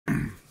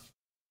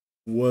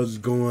What's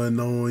going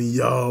on,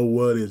 y'all?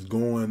 What is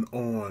going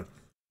on?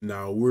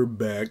 Now we're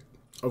back.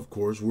 Of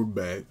course, we're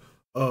back.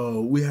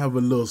 We have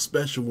a little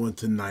special one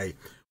tonight.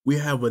 We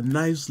have a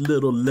nice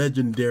little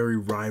legendary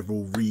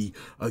rivalry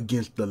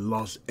against the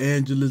Los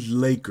Angeles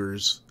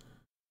Lakers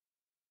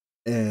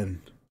and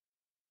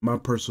my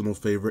personal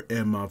favorite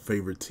and my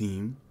favorite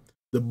team,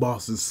 the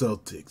Boston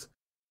Celtics.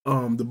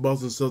 The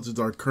Boston Celtics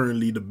are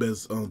currently the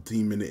best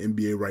team in the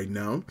NBA right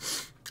now.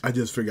 I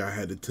just figured I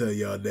had to tell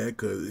y'all that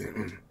because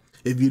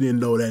if you didn't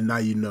know that, now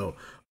you know.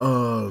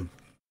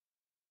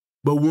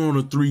 But we're on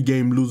a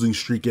 3-game losing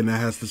streak and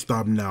that has to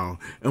stop now.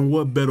 And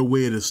what better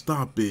way to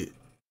stop it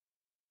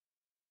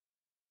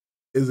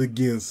is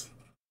against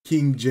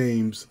King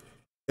James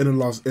and the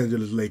Los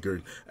Angeles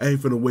Lakers. I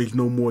ain't finna waste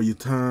no more of your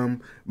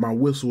time. My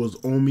whistle is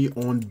on me,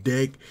 on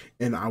deck,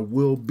 and I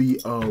will be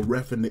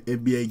reffing the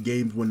NBA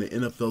games when the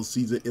NFL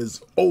season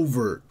is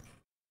over.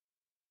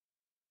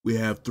 We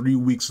have 3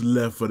 weeks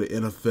left for the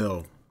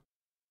NFL.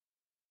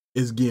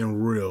 It's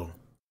getting real.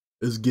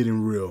 It's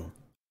getting real.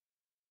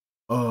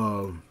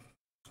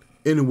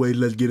 Anyway,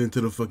 let's get into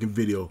the fucking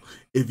video.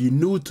 If you're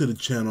new to the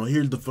channel,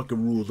 here's the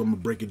fucking rules. I'm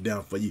gonna break it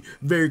down for you.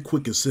 Very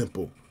quick and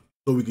simple,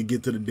 so we can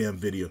get to the damn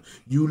video.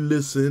 You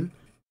listen,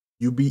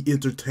 you be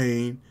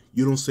entertained,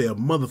 you don't say a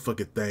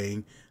motherfucking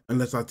thing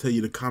unless I tell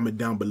you to comment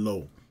down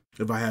below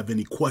if I have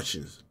any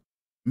questions.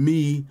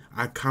 Me,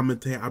 I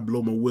commentate, I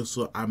blow my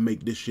whistle, I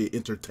make this shit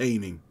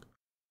entertaining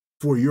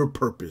for your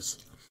purpose.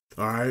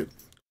 Alright?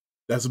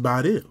 That's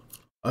about it.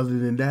 Other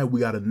than that, we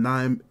got a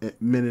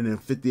 9-minute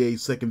and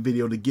 58-second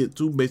video to get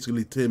to,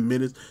 basically 10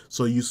 minutes.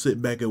 So you sit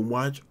back and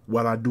watch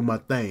while I do my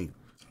thing.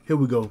 Here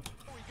we go.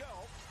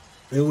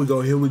 Here we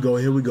go, here we go,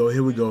 here we go,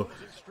 here we go.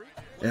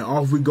 And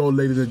off we go,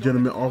 ladies and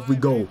gentlemen, off we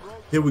go.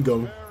 Here we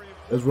go.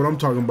 That's what I'm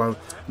talking about.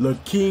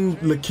 King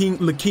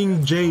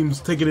James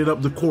taking it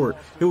up the court.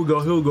 Here we go,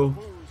 here we go.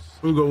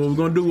 Here we go, what we're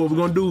gonna do, what we're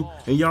gonna do.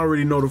 And y'all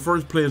already know the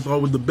first play is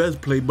always the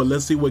best play, but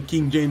let's see what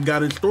King James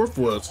got in store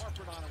for us.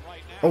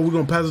 Oh, we're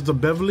gonna pass it to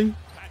Beverly?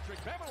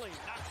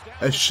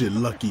 That shit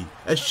lucky.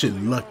 That shit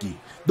lucky.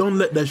 Don't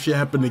let that shit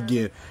happen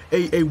again.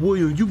 Hey,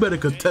 William, you better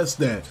contest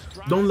that.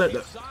 Don't let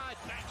that.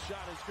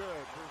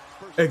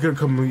 Hey,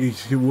 come on.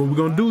 What we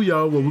gonna do,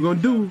 y'all? What we gonna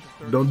do?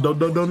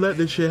 Don't let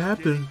this shit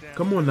happen.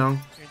 Come on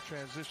now.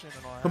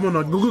 Come on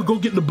now. Go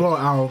get the ball,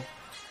 Al.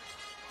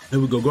 Here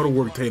we go. Go to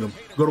work, Tatum.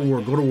 Go to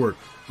work. Go to work.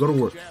 Go to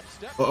work.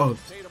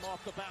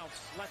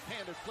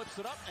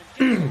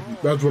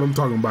 That's what I'm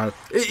talking about.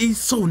 He's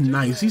so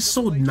nice. He's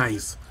so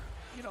nice.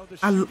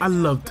 I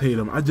love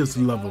Tatum. I just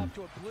love him.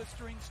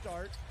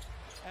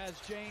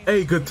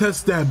 Hey,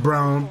 contest that,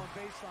 Brown.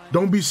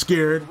 Don't be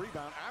scared.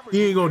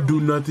 He ain't gonna do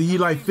nothing. He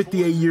like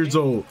 58 years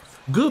old.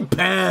 Good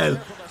pass.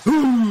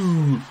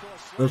 Ooh.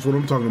 That's what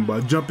I'm talking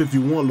about. Jump if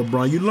you want,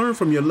 LeBron. You learned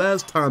from your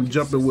last time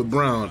jumping with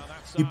Brown.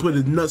 He put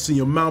his nuts in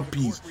your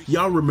mouthpiece.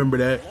 Y'all remember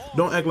that.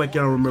 Don't act like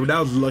y'all remember. That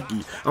was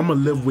lucky. I'm gonna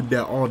live with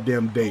that all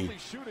damn day.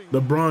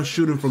 LeBron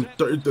shooting from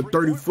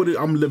 30 footage,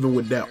 I'm living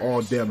with that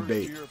all damn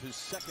day.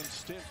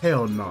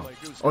 Hell no.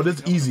 Oh,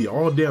 that's easy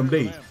all damn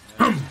day.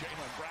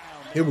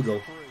 Here we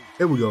go.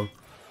 Here we go.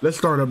 Let's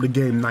start up the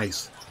game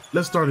nice.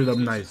 Let's start it up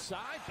nice.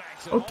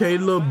 Okay,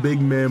 little big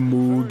man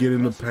move, get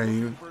in the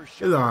paint.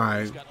 It's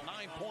alright.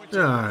 It's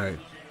alright.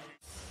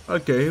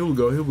 Okay, here we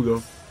go. Here we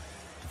go.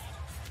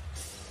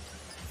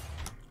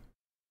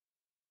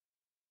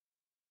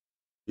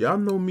 Y'all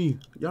know me.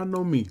 Y'all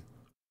know me.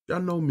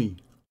 Y'all know me.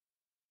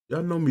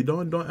 Y'all know me.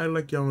 Don't act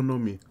like y'all don't know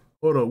me.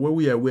 Hold up. Where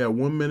we at? We at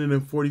 1 minute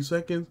and 40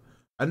 seconds.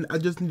 I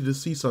just need to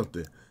see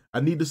something. I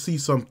need to see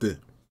something.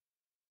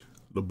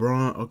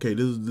 LeBron. Okay,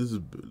 this is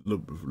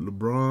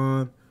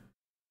LeBron,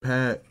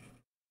 Pat,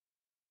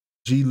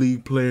 G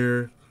League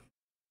player.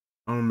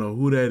 I don't know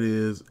who that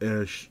is.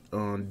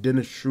 And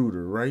Dennis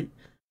Schroeder, right?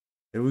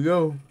 Here we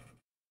go.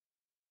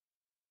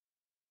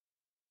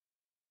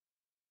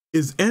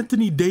 Is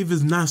Anthony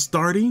Davis not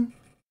starting?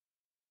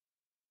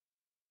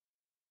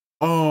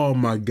 Oh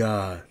my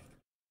God.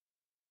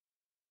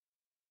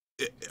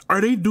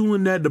 Are they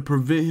doing that to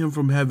prevent him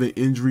from having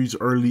injuries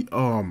early?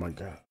 Oh my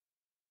God.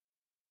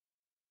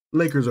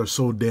 Lakers are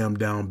so damn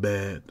down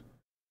bad.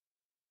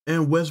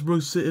 And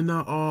Westbrook sitting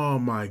out. Oh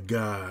my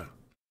God.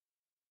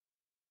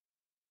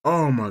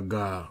 Oh my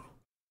God.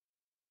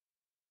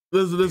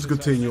 Let's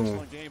continue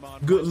on.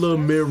 Good little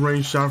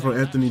mid-range shot from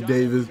Anthony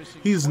Davis.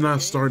 He's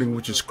not starting,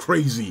 which is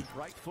crazy.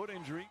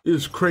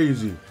 It's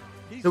crazy.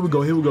 Here we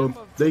go, here we go.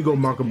 There you go,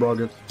 Malcolm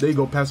Brogdon. There you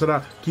go, pass it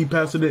out. Keep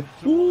passing it.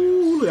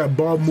 Ooh, look at that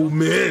ball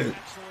movement.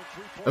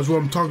 That's what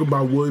I'm talking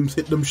about, Williams.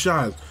 Hit them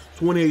shots.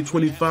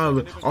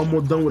 28-25,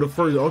 almost done with the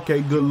first.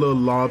 Okay, good little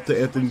lob to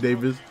Anthony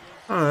Davis.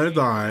 All right, it's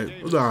all right.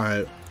 It's all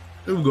right.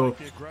 Here we go.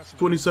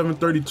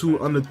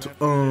 27-32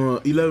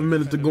 under 11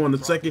 minutes to go in the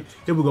second.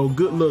 Here we go.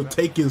 Good little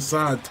take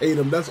inside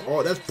Tatum. That's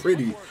all. That's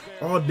pretty.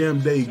 All damn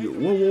day.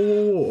 Whoa, whoa,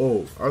 whoa,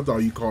 whoa. Oh, I thought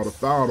you called a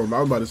foul on me.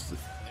 I was about to say,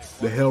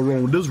 the hell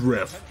wrong with this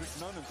ref?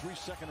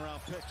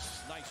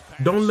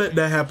 Don't let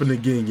that happen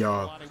again,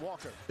 y'all.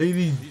 Any of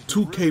these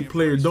 2K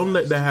players, don't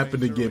let that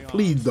happen again.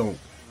 Please don't.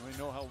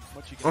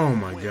 Oh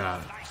my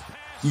God.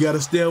 You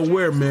gotta stay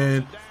aware,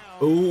 man.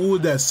 Ooh,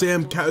 that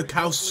Sam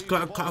Klaus,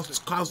 I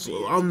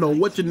don't know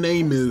what your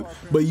name is,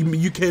 but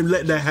you can't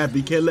let that happen.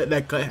 You can't let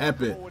that cut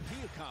happen.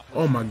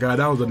 Oh my God,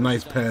 that was a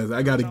nice pass.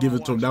 I gotta give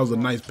it to him. That was a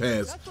nice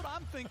pass. That's what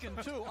I'm thinking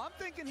too. I'm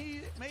thinking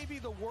he may be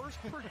the worst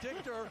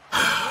predictor of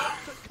what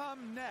to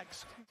come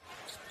next.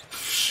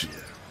 Shit.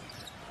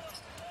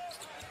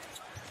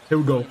 Here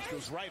we go.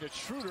 Right at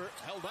Schroeder,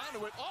 held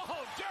onto it.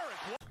 Oh,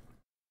 Derek.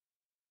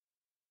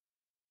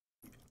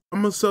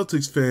 I'm a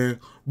Celtics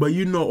fan, but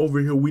you know over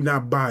here we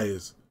not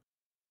biased.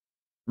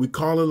 We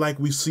call it like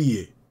we see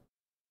it.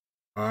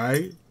 All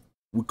right?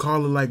 We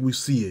call it like we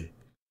see it.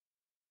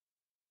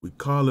 We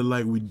call it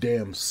like we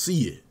damn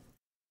see it.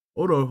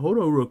 Hold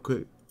on real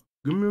quick.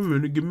 Give me a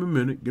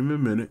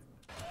minute.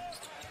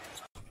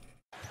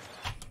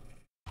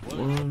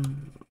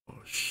 One.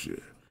 Oh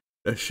shit.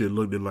 That shit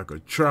looked like a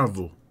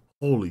travel.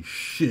 Holy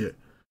shit.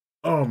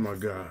 Oh my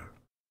God.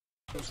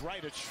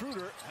 Right at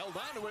Schroeder, held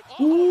onto it.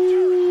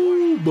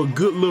 Ooh, but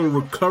good little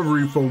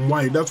recovery from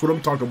White. That's what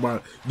I'm talking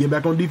about. Get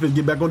back on defense.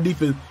 Here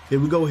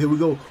we go.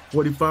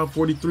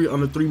 45-43,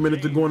 under 3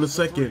 minutes to go in the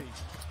second.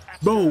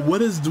 Bro,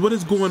 what is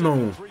going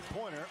on?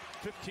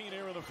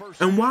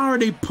 And why are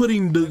they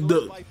putting is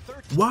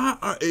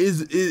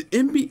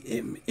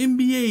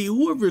NBA,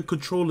 whoever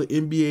control the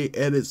NBA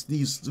edits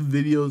these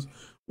videos?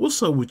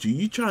 What's up with you?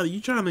 You trying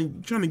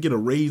to get a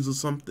raise or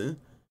something?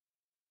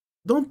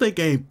 Don't think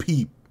I ain't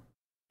peep.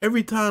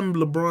 Every time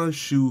LeBron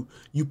shoot,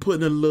 you put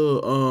in a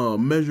little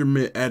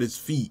measurement at his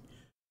feet,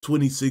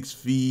 26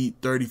 feet,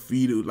 30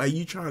 feet. Like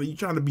you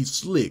trying to be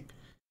slick.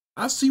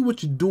 I see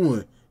what you're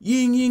doing.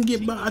 You ain't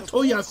get by. I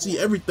told you I see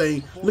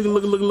everything. Look,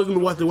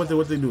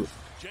 what they do.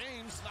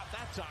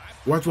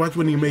 Watch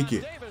when he make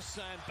it.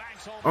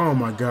 Oh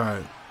my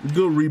God.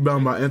 Good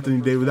rebound by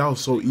Anthony Davis. That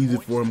was so easy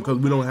for him because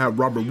we don't have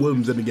Robert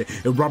Williams in the game.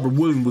 If Robert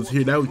Williams was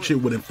here, that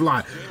shit wouldn't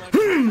fly.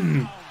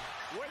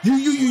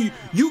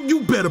 You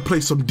better play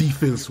some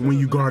defense when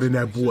you guarding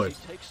that boy.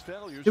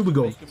 Here we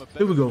go.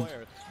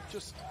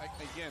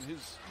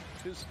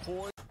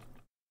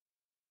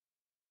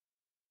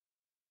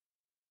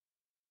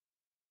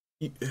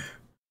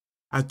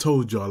 I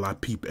told y'all I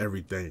peep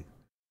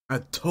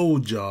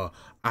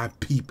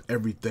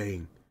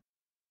everything.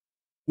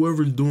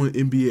 Whoever's doing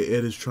NBA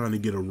edits trying to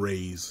get a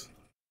raise.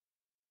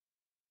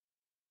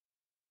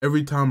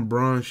 Every time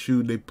Bron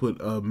shoot, they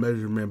put a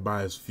measurement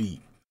by his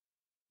feet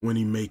when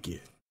he make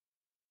it.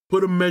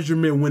 Put a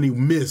measurement when he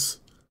miss.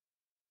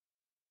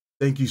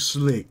 Thank you,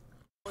 Slick.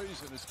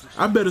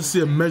 I better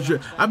see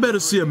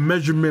a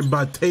measurement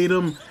by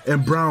Tatum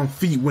and Brown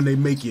feet when they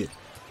make it.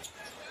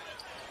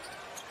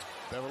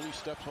 Beverly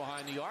steps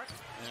behind the arc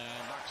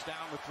and knocks down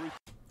the three.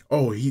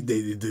 Oh,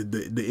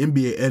 the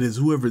NBA editors,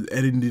 whoever's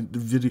editing the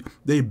video,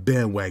 they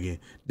bandwagon.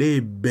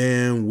 They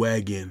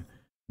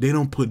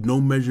don't put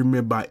no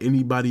measurement by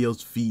anybody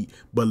else's feet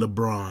but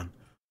LeBron.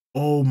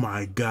 Oh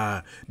my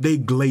God, they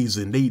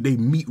glazing, they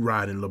meat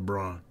riding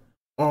LeBron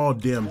all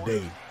damn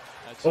day.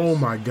 Oh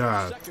my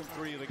God,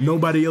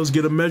 nobody else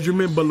get a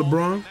measurement but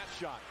LeBron.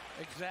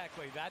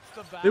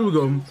 Here we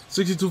go,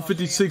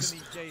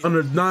 62-56,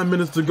 under 9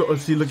 minutes to go. Oh,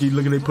 see, look,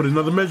 they put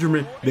another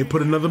measurement.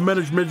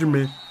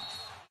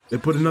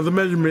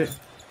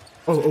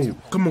 Oh,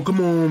 come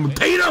on,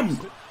 Tatum.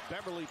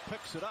 Beverly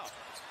picks it up.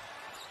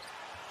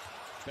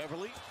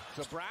 Beverly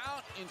to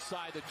Brown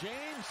inside the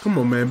James. Come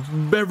on, man.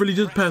 Beverly,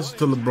 just pass it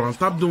to LeBron.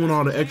 Stop doing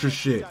all the extra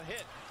shit.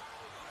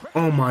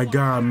 Oh my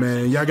God,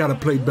 man. Y'all gotta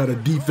play better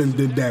defense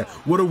than that.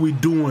 What are we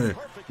doing?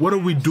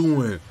 We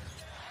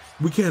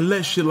can't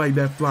let shit like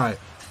that fly.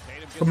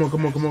 Come on.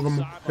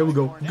 Here we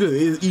go. Good.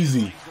 It's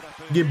easy.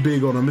 Get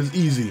big on them. It's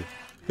easy.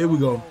 Here we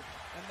go.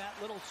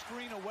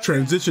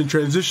 Transition.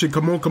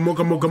 Come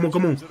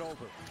on.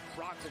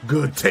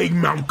 Good take,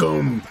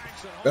 Malcolm.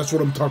 That's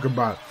what I'm talking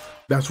about.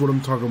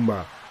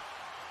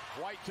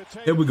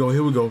 Here we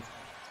go.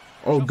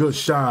 Oh, good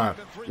shot.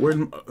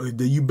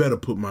 You better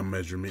put my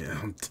measurement.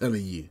 I'm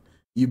telling you.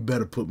 You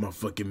better put my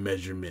fucking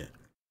measurement.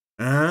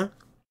 Huh?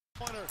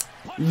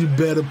 You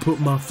better put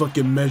my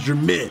fucking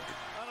measurement.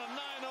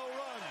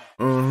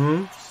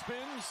 Oh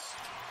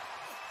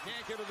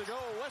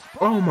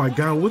my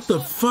God, what the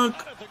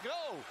fuck?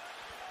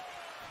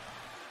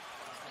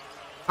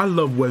 I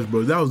love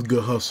Westbrook. That was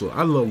good hustle.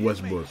 I love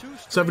Westbrook.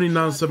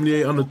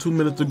 79-78, under 2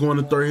 minutes to go in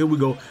the third. Here we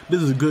go.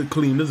 This is a good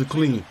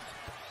clean.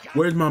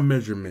 Where's my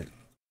measurement?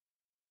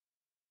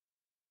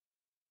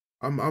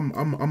 I'm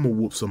gonna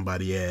whoop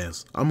somebody's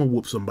ass. I'm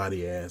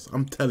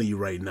telling you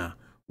right now.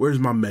 Where's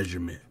my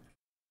measurement?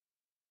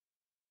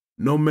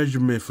 No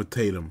measurement for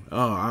Tatum.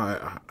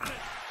 Oh,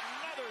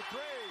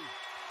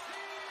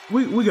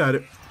 we got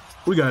it.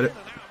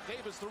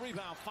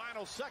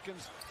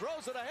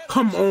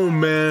 Come on,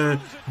 man.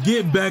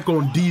 Get back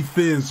on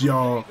defense,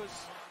 y'all.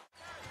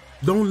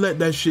 Don't let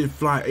that shit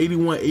fly.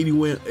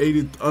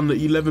 80 under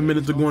 11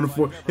 minutes to go in the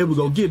fourth. Here we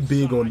go. Get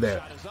big on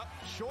that.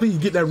 Please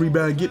get that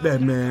rebound. Get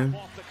that, man.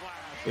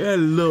 Get that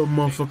little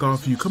motherfucker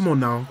off you. Come on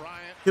now.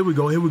 Here we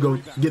go.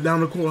 Get down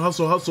the court.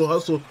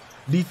 Hustle.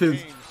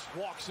 Defense.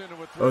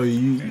 Oh,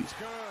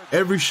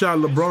 Every shot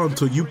LeBron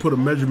took, you put a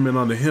measurement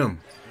onto him.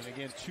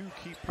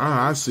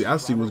 I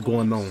see what's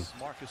going on.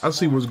 I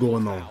see what's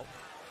going on.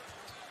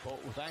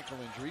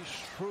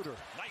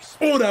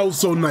 Oh, that was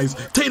so nice.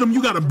 Tatum,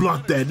 you gotta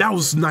block that. That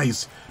was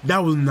nice. That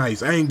was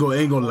nice. I ain't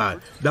gonna lie.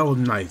 That was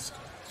nice.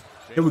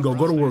 Here we go.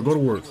 Go to work. Go to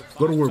work.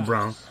 Go to work,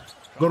 Brown.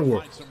 Go to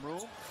work.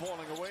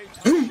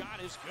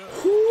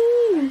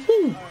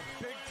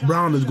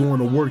 Brown is going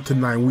to work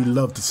tonight. We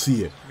love to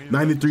see it.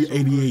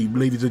 93-88,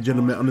 ladies and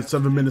gentlemen. Under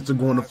 7 minutes to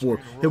go on the fourth.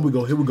 Here we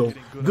go. Here we go.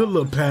 Good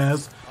little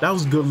pass. That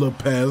was a good little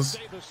pass.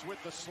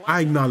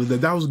 I acknowledge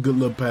that. That was a good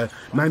little pass.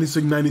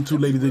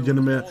 96-92, ladies and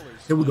gentlemen.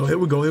 Here we go. Here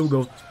we go. Here we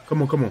go.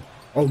 Come on. Come on.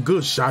 Oh,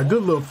 good shot.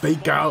 Good little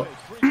fake out.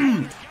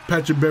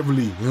 Patrick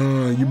Beverly.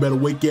 You better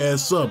wake your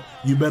ass up.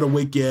 You better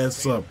wake your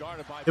ass up.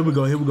 Here we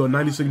go. Here we go.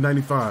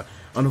 96-95.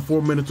 Under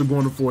 4 minutes to go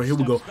on the fourth. Here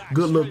we go.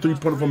 Good little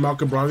three-pointer from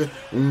Malcolm Brogdon.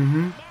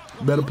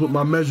 Better put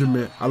my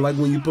measurement. I like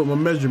when you put my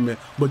measurement,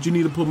 but you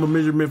need to put my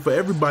measurement for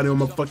everybody on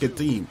my fucking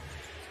team.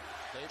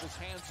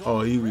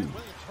 Oh,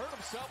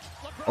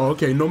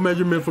 okay. No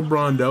measurement for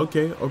Bronda.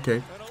 Okay.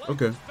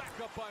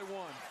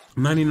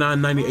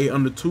 99-98,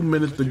 under 2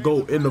 minutes to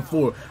go in the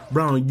fourth.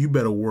 Brown, you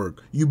better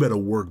work. You better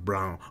work,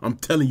 Brown. I'm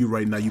telling you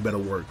right now, you better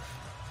work.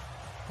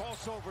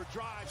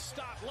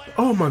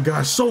 Oh my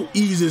gosh, so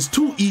easy. It's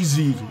too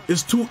easy.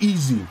 It's too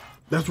easy.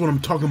 That's what I'm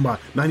talking about.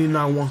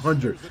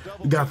 99-100.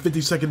 We got 50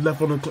 seconds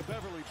left on the clock.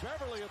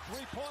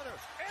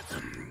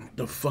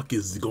 The fuck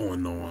is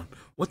going on?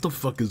 What the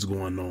fuck is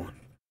going on?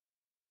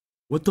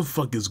 What the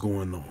fuck is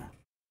going on?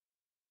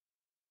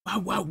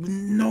 Wow,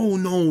 no.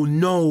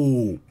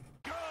 No.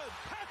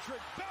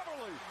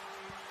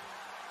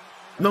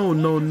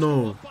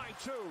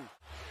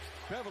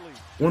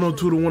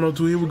 102 to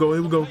 102. Here we go.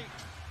 Here we go.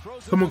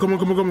 Come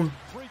on.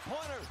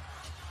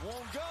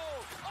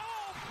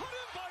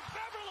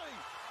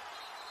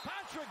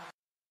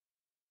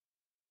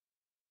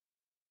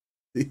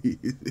 See,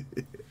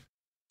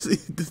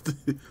 this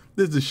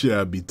is the shit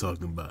I be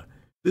talking about.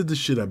 This is the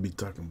shit I be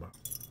talking about.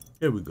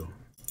 Here we go.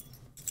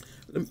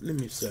 Let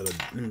me set up.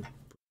 Let me put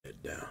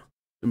that down.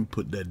 Let me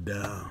put that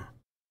down.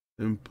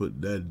 Let me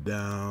put that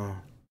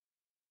down.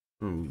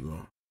 There we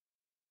go.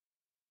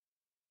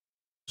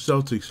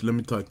 Celtics, let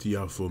me talk to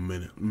y'all for a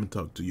minute.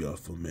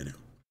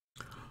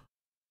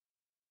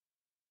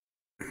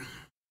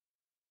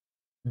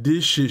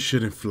 This shit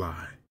shouldn't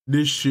fly.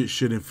 This shit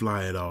shouldn't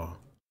fly at all.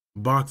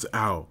 Box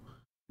out.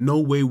 No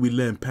way we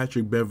letting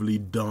Patrick Beverly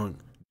dunk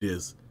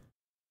this.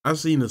 I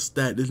seen a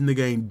stat. This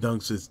nigga ain't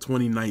dunked since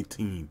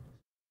 2019.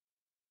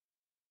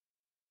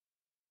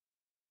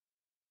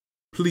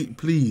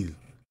 Please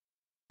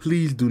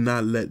do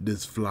not let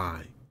this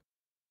fly.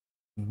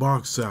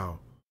 Box out.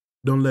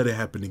 Don't let it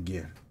happen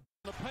again.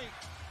 The paint,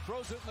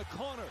 throws it in the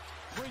corner.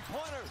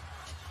 Three-pointer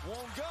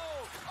won't go.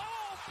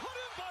 Oh, put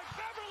in by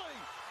Beverly.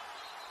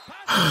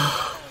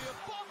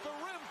 Above the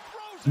rim,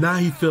 throws now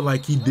he feel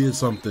like he did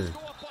something.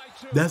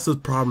 That's the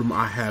problem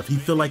I have. He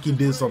feel like he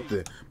did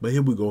something. But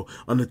here we go.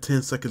 Under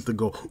 10 seconds to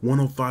go.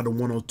 105 to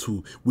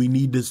 102. We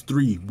need this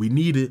three. We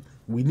need it.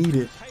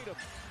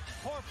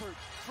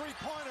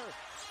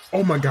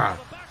 Oh my God.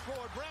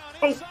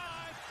 Oh.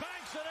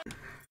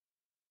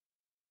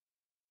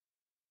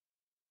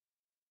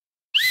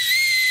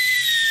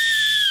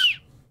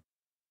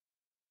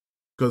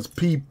 Cause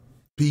peep.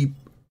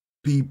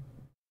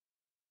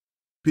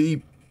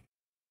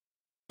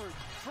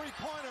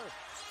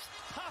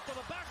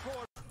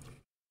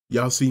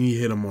 Y'all see me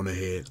hit him on the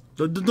head.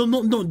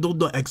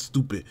 Don't act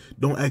stupid.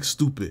 Don't act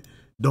stupid.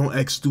 Don't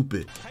act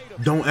stupid.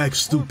 Don't act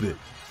stupid.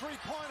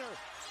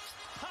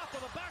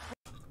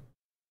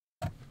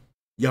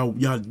 Y'all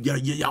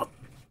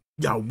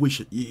wish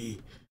it. Yeah.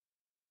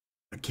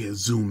 I can't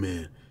zoom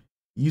in.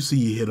 You see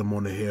you hit him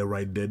on the head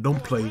right there.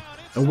 Don't play.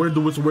 And where's the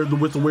whistle?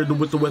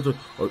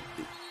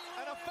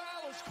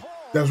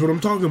 That's what I'm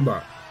talking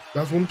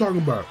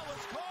about.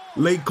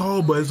 Late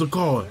call, but it's a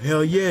call.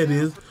 Hell yeah, it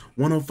is.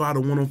 105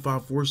 to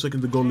 105, 4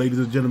 seconds to go, ladies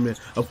and gentlemen.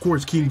 Of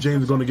course, King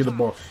James is going to get the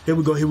ball. Here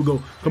we go.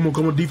 Come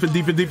on. Defense.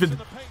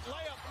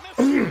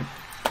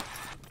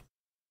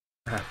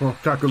 That's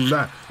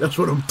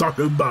what I'm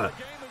talking about.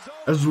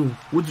 That's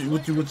what you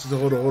hold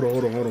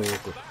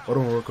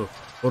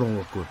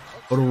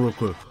on real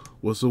quick.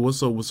 What's up,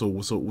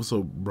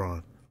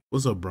 Bron?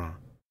 What's up, Bron?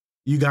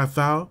 You got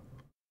fouled,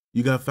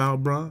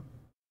 Bron?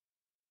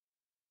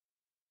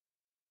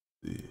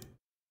 Yeah.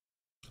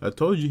 I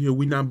told you here,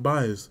 we not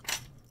biased.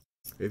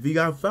 If he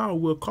got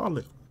fouled, we'll call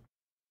it.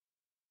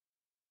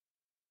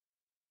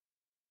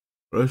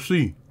 Let's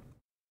see.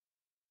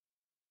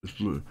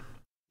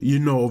 You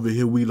know, over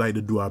here we like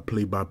to do our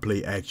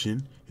play-by-play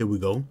action. Here we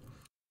go.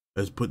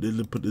 Let's put this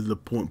little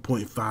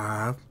point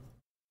 5.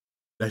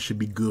 That should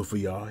be good for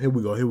y'all. Here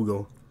we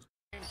go.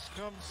 James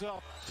comes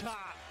up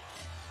top,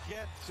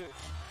 gets it.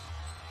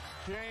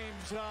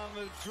 James on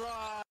the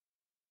drive.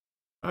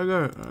 I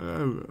got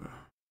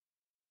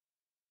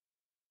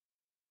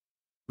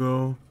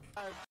go.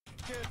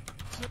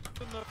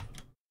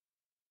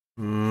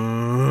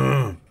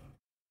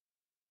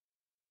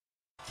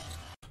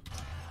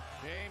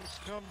 James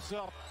comes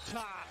up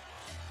top.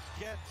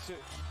 Gets it.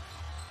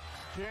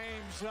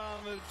 James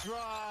on the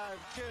drive.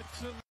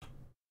 Gets him.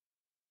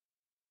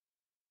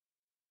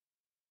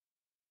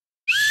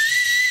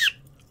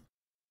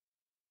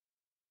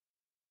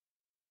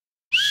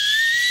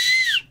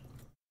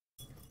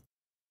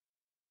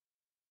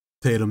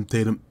 Tatum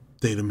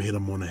hit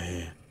him on the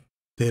hand.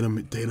 Tatum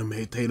hit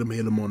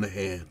him on the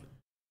hand.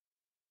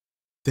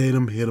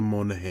 Tatum hit him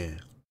on the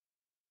hand.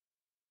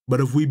 But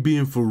if we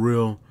being for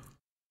real,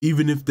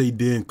 even if they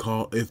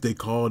called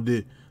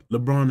it,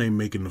 LeBron ain't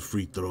making the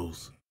free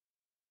throws.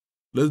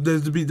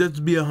 Let's be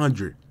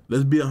 100.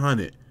 Let's be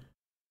 100.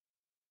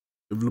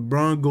 If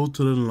LeBron go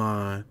to the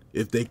line,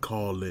 if they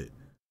call it,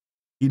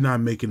 he not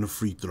making the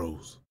free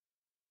throws.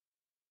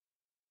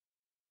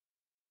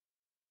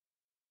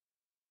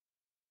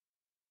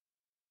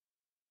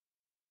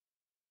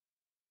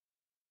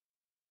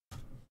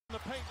 The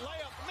paint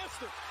layup,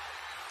 missed it.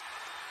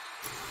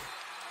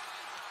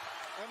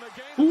 And the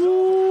game is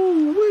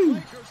over.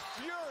 Lakers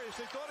furious.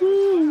 They thought he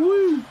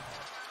was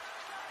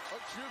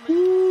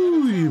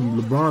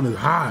LeBron is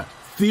hot,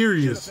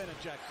 furious.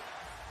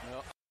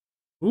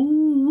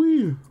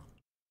 Ooh-wee.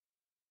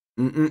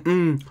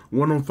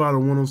 105 to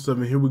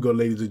 107. Here we go,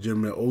 ladies and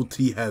gentlemen.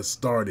 OT has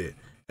started,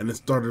 and it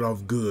started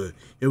off good.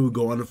 Here we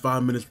go, under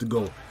 5 minutes to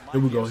go.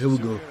 Here we go, here we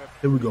go,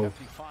 here we go,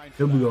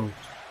 here we go.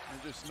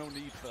 There's no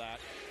need for that.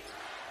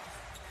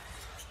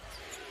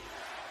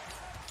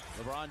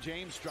 LeBron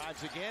James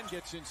drives again,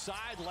 gets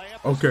inside,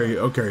 layup.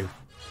 Okay.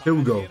 Here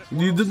we go.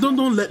 You just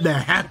don't let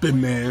that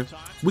happen, man.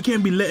 We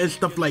can't be letting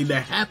stuff like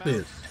that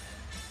happen.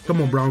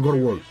 Come on, Brown, go to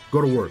work.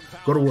 Go to work.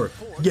 Go to work.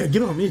 Yeah,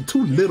 get on me.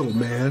 Too little,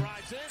 man.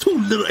 Too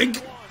little.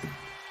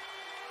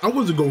 I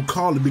wasn't gonna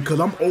call it because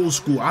I'm old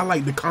school. I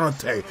like the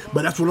contact,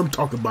 but that's what I'm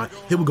talking about.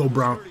 Here we go,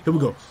 Brown. Here we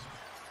go.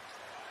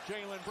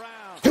 Jaylen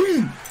Brown.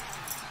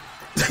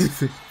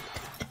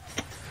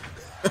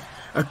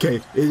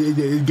 Okay,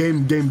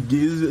 game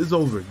is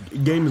over.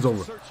 Game is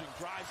over.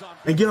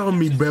 And get on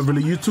me,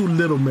 Beverly. You're too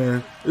little,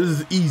 man. This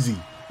is easy.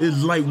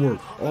 It's light work.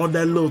 All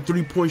that little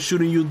three-point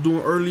shooting you were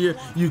doing earlier,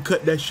 you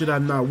cut that shit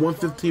out now.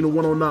 115 to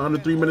 109 under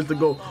 3 minutes to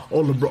go.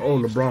 Oh,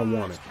 LeBron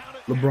won it.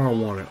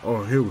 LeBron won it.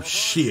 Oh, here was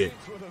shit.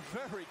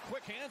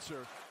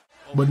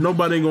 But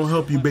nobody ain't gonna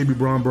help you, baby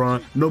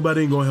Bron.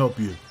 Nobody ain't gonna help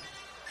you.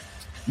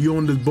 You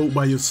on this boat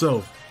by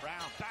yourself.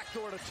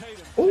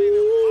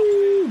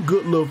 Ooh,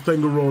 good little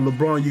finger roll,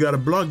 LeBron. You gotta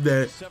block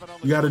that.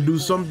 You gotta do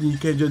something. You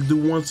can't just do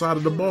one side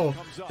of the ball.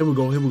 Here we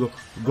go. Here we go.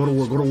 Go to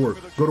work. Go to work.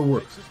 Go to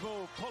work.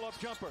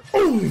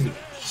 Oh,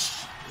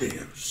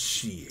 damn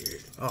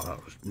shit.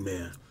 Oh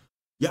man.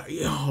 Yeah.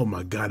 Oh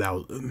my God.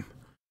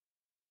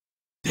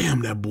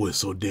 Damn, that boy's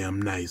so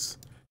damn nice.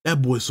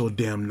 That boy's so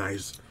damn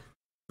nice.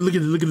 Look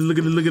at it. Look at it. Look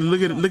at it. Look at it.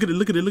 Look at it. Look at it.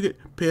 Look at it. Look at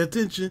it. Pay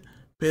attention.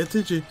 Pay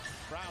attention.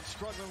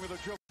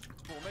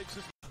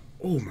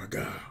 Oh my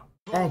God.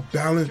 Off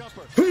balance.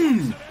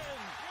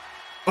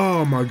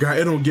 Oh my God.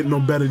 It don't get no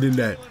better than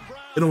that.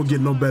 It don't get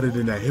no better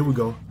than that. Here we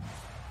go.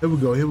 Here we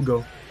go. Here we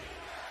go.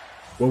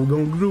 What we're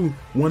gonna do?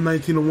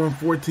 119 to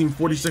 114.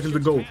 40 seconds to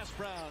go.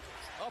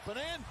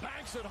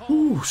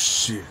 Oh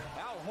shit.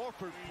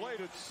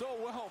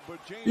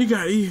 You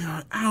got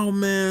ow,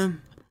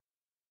 man.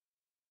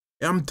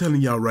 I'm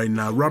telling y'all right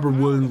now, Robert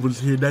Williams was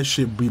here. That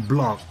shit be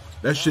blocked.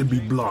 That should be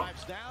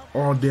blocked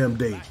all damn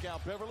day.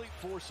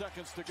 4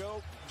 seconds to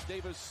go.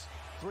 Davis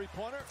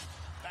three-pointer.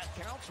 That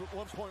counts with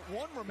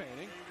 1.1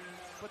 remaining.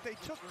 But they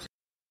took.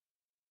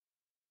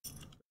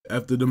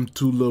 After them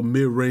two little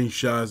mid-range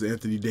shots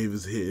Anthony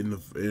Davis hit in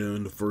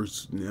the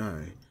first,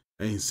 I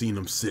ain't seen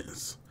them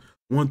since.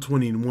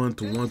 121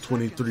 to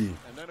 123.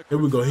 Here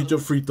we go. Hit your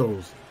free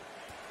throws.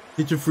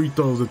 Hit your free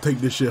throws and take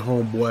this shit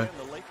home, boy.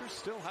 The Lakers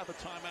still have a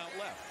timeout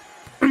left.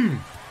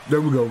 There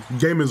we go.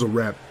 Game is a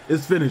wrap.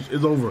 It's finished.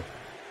 It's over.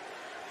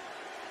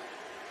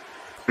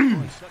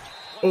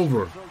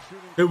 Over.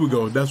 Here we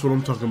go. That's what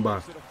I'm talking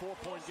about.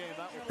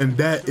 And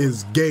that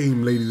is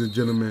game, ladies and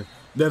gentlemen.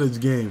 That is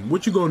game.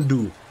 What you gonna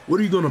do? What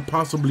are you gonna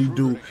possibly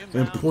do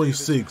in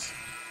 .6?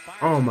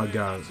 Oh my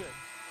God.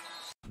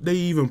 They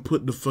even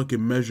put the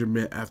fucking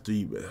measurement after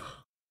you.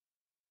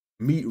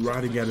 Meat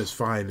rotting at its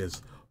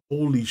finest.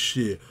 Holy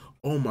shit.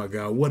 Oh my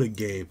God. What a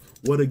game.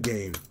 What a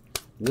game.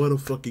 What a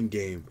fucking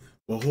game.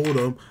 But hold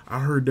up. I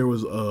heard there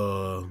was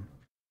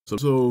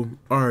So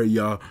all right,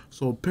 y'all.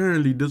 So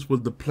apparently this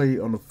was the play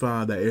on the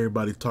foul that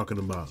everybody's talking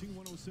about.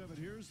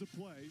 Here's the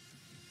play.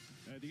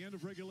 At the end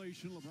of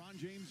regulation, LeBron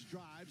James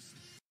drives.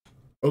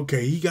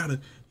 Okay, he got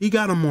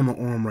him on the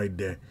arm right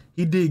there.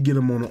 He did get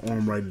him on the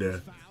arm right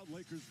there.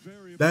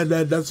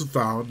 That's a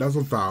foul. That's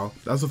a foul.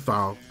 That's a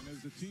foul.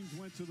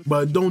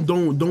 But don't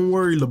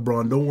worry,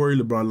 LeBron. Don't worry,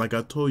 LeBron. Like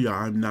I told y'all,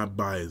 I'm not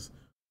biased.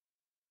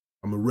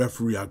 I'm a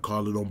referee. I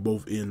call it on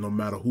both ends, no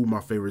matter who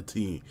my favorite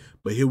team.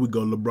 But here we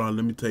go, LeBron.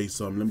 Let me tell you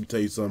something. Let me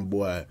tell you something,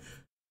 boy.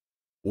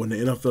 When the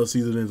NFL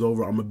season is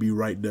over, I'm gonna be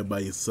right there by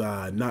your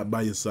side. Not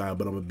by your side,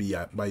 but I'm gonna be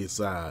by your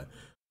side.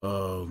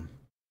 I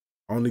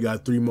only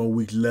got 3 more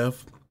weeks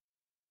left.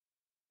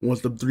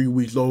 Once the 3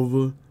 weeks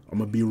over, I'm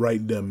gonna be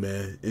right there,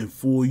 man, in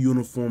full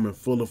uniform and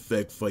full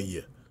effect for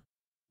you.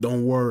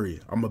 Don't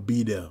worry, I'm gonna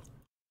be there.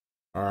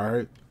 All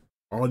right,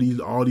 all these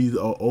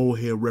old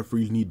head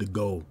referees need to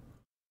go.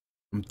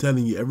 I'm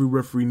telling you, every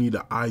referee need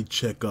an eye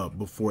checkup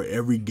before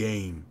every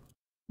game.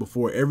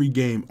 Before every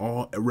game,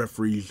 all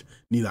referees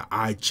need an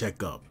eye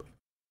checkup.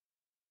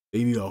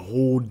 They need a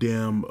whole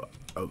damn,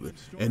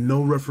 and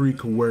no referee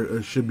can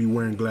wear should be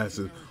wearing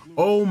glasses.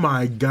 Oh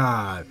my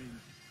God!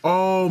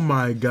 Oh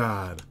my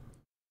God!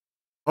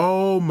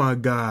 Oh my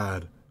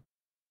God!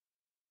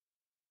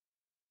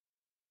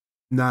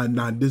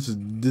 Nah, this is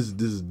this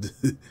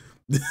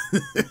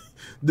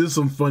is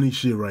some funny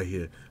shit right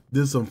here.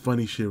 This is some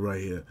funny shit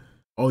right here.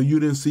 Oh, you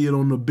didn't see it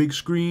on the big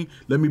screen?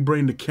 Let me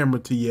bring the camera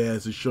to your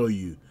ass and show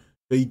you.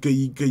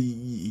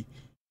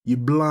 You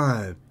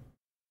blind.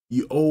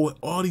 You old,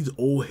 all these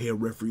old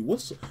head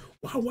referees.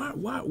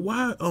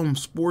 Why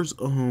sports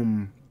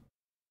don't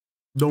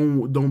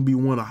be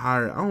want to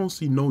hire? I don't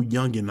see no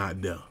youngin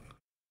out there.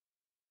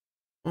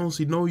 I don't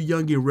see no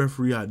youngin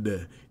referee out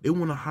there. They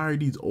want to hire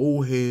these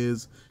old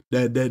heads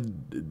that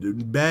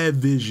bad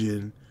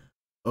vision,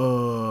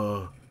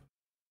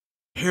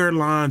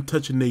 hairline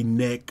touching their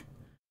neck,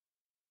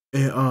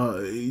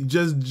 and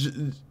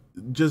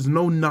just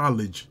no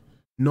knowledge,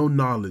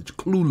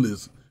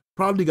 clueless.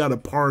 Probably got a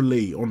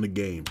parlay on the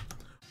game.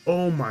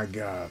 Oh my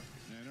God!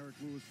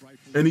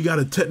 And he got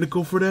a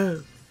technical for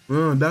that.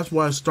 That's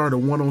why I started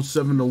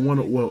 107 to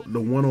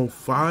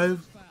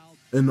 105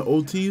 in the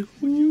OT.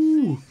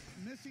 Ooh.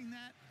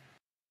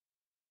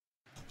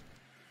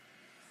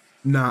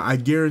 Nah, I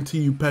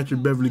guarantee you,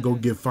 Patrick Beverly gonna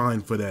get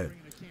fined for that.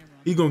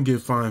 He gonna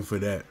get fined for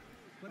that.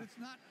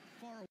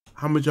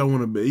 How much I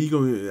want to bet?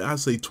 I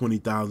say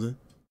 20,000.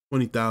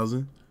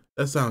 20,000.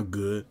 That sounds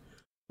good.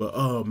 But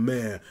oh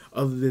man,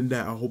 other than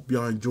that, I hope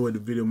y'all enjoyed the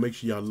video. Make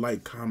sure y'all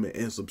like, comment,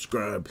 and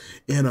subscribe.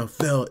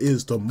 NFL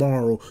is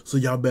tomorrow, so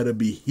y'all better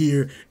be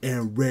here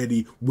and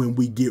ready when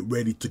we get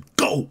ready to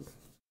go.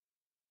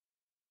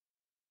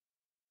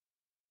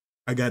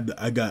 I got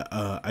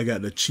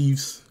the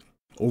Chiefs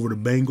over the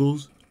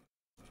Bengals.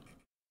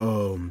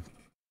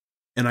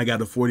 And I got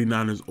the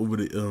 49ers over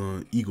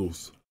the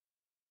Eagles.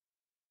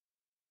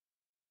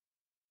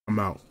 I'm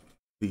out.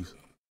 Peace.